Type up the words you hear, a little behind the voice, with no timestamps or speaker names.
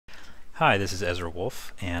Hi, this is Ezra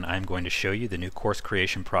Wolf, and I'm going to show you the new course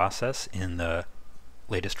creation process in the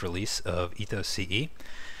latest release of EthosCE.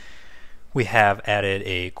 We have added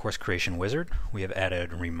a course creation wizard, we have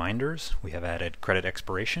added reminders, we have added credit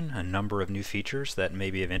expiration, a number of new features that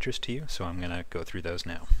may be of interest to you, so I'm going to go through those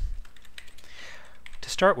now. To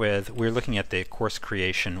start with, we're looking at the course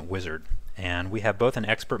creation wizard. And we have both an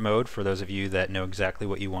expert mode for those of you that know exactly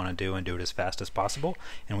what you want to do and do it as fast as possible,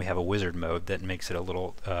 and we have a wizard mode that makes it a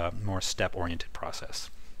little more step-oriented process.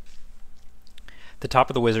 At the top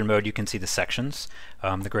of the wizard mode you can see the sections.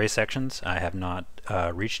 The gray sections I have not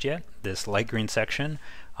reached yet. This light green section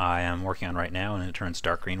I am working on right now, and it turns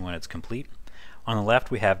dark green when it's complete. On the left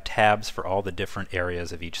we have tabs for all the different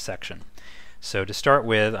areas of each section. So to start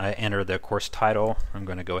with, I enter the course title. I'm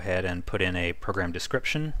going to go ahead and put in a program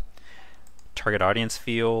description, target audience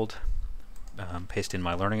field, paste in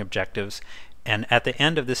my learning objectives, and at the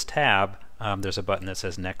end of this tab there's a button that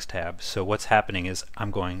says Next Tab. So what's happening is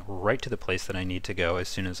I'm going right to the place that I need to go as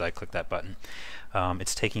soon as I click that button.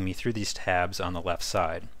 It's taking me through these tabs on the left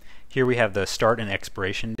side. Here we have the start and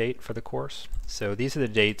expiration date for the course. So these are the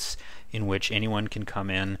dates in which anyone can come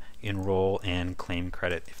in, enroll, and claim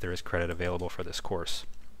credit if there is credit available for this course.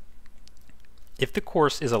 If the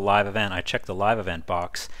course is a live event, I check the live event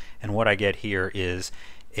box, and what I get here is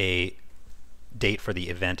a date for the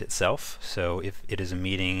event itself. So if it is a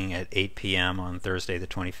meeting at 8 p.m. on Thursday the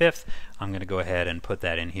 25th, I'm going to go ahead and put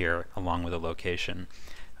that in here along with a location.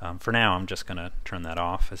 For now I'm just going to turn that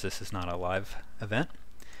off as this is not a live event.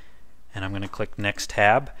 And I'm going to click Next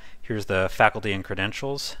Tab. Here's the faculty and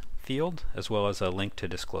credentials field, as well as a link to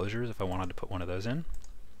disclosures if I wanted to put one of those in.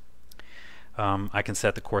 I can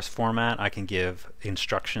set the course format. I can give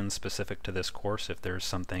instructions specific to this course if there's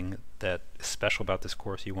something that is special about this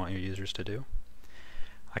course you want your users to do.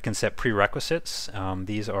 I can set prerequisites.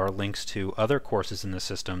 These are links to other courses in the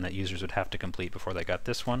system that users would have to complete before they got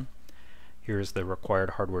this one. Here's the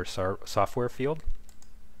required hardware software field.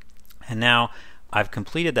 And now I've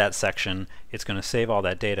completed that section. It's going to save all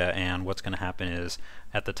that data, and what's going to happen is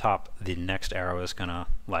at the top the next arrow is going to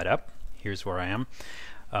light up. Here's where I am.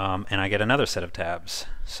 And I get another set of tabs.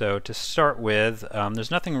 So to start with,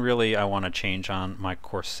 there's nothing really I want to change on my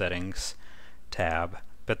course settings tab,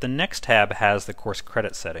 but the next tab has the course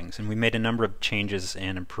credit settings, and we made a number of changes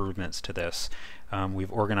and improvements to this.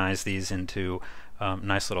 We've organized these into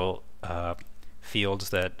nice little fields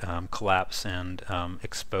that collapse and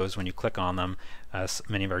expose when you click on them.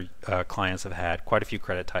 Many of our clients have had quite a few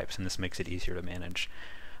credit types, and this makes it easier to manage.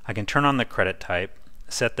 I can turn on the credit type,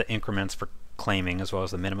 set the increments for claiming as well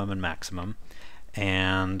as the minimum and maximum,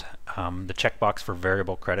 and the checkbox for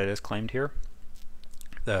variable credit is claimed here.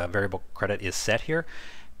 The variable credit is set here,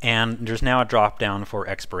 and there's now a drop down for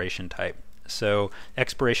expiration type. So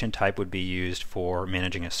expiration type would be used for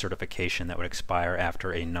managing a certification that would expire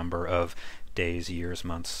after a number of days, years,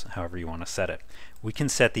 months, however you want to set it. We can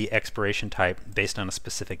set the expiration type based on a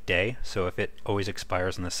specific day, so if it always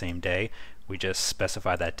expires on the same day, we just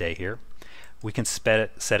specify that day here. We can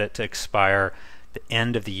set it to expire the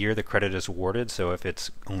end of the year the credit is awarded, so if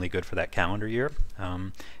it's only good for that calendar year.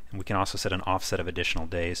 And we can also set an offset of additional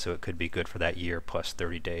days, so it could be good for that year plus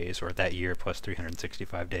 30 days, or that year plus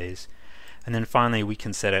 365 days. And then finally we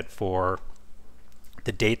can set it for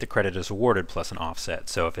the date the credit is awarded plus an offset.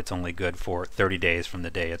 So if it's only good for 30 days from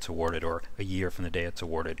the day it's awarded, or a year from the day it's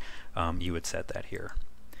awarded, you would set that here.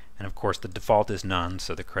 And of course the default is none,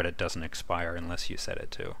 so the credit doesn't expire unless you set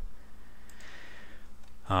it to.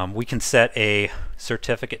 We can set a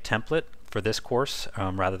certificate template for this course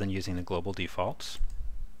rather than using the global defaults.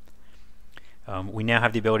 We now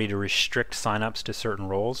have the ability to restrict signups to certain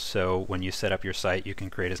roles, so when you set up your site you can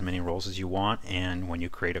create as many roles as you want, and when you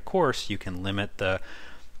create a course you can limit the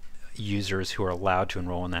users who are allowed to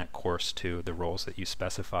enroll in that course to the roles that you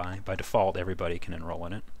specify. By default everybody can enroll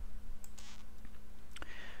in it.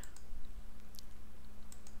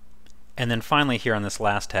 And then finally here on this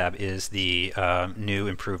last tab is the new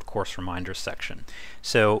improved course reminders section.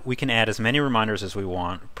 So we can add as many reminders as we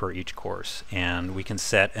want per each course, and we can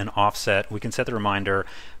set an offset. We can set the reminder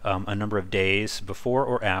a number of days before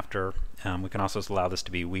or after. We can also allow this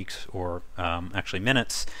to be weeks or actually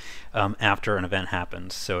minutes after an event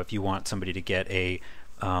happens. So if you want somebody to get a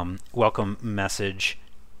welcome message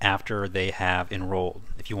after they have enrolled,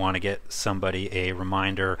 if you want to get somebody a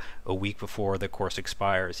reminder a week before the course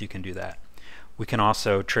expires, you can do that. We can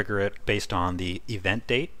also trigger it based on the event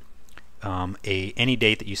date, any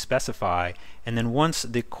date that you specify, and then once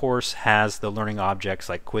the course has the learning objects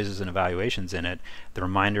like quizzes and evaluations in it, the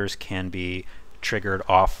reminders can be triggered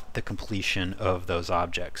off the completion of those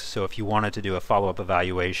objects. So if you wanted to do a follow-up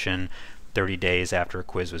evaluation 30 days after a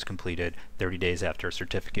quiz was completed, 30 days after a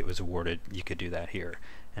certificate was awarded, you could do that here.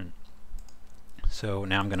 And so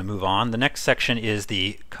now I'm going to move on. The next section is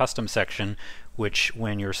the custom section, which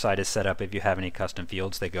when your site is set up, if you have any custom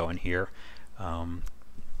fields, they go in here.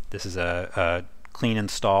 This is a clean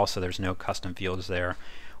install, so there's no custom fields there.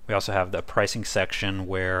 We also have the pricing section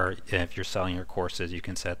where if you're selling your courses, you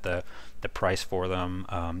can set the price for them.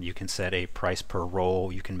 You can set a price per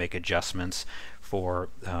role. You can make adjustments for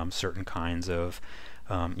certain kinds of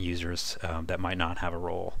users that might not have a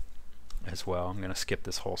role as well. I'm going to skip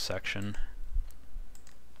this whole section.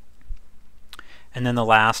 And then the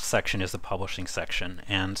last section is the publishing section.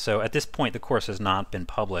 And so at this point the course has not been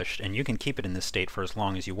published, and you can keep it in this state for as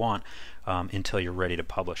long as you want until you're ready to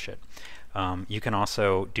publish it. You can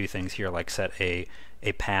also do things here like set a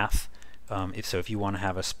path. If you want to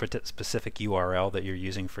have a specific URL that you're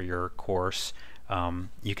using for your course,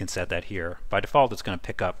 you can set that here. By default it's going to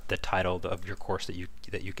pick up the title of your course that you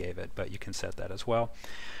gave it, but you can set that as well.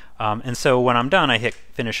 And so when I'm done, I hit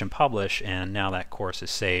finish and publish, and now that course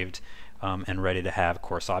is saved and ready to have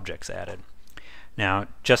course objects added. Now,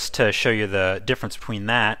 just to show you the difference between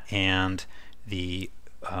that and the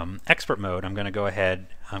expert mode, I'm going to go ahead,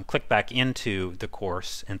 click back into the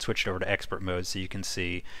course and switch it over to expert mode so you can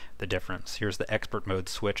see the difference. Here's the expert mode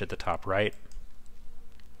switch at the top right.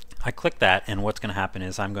 I click that, and what's going to happen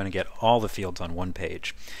is I'm going to get all the fields on one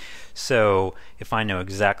page. So if I know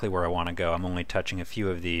exactly where I want to go, I'm only touching a few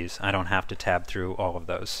of these. I don't have to tab through all of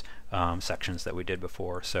those sections that we did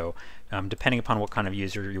before. So depending upon what kind of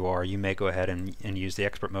user you are, you may go ahead and use the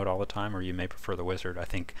expert mode all the time, or you may prefer the wizard. I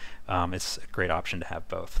think it's a great option to have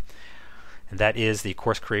both. And that is the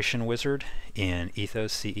course creation wizard in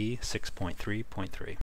EthosCE 6.3.3.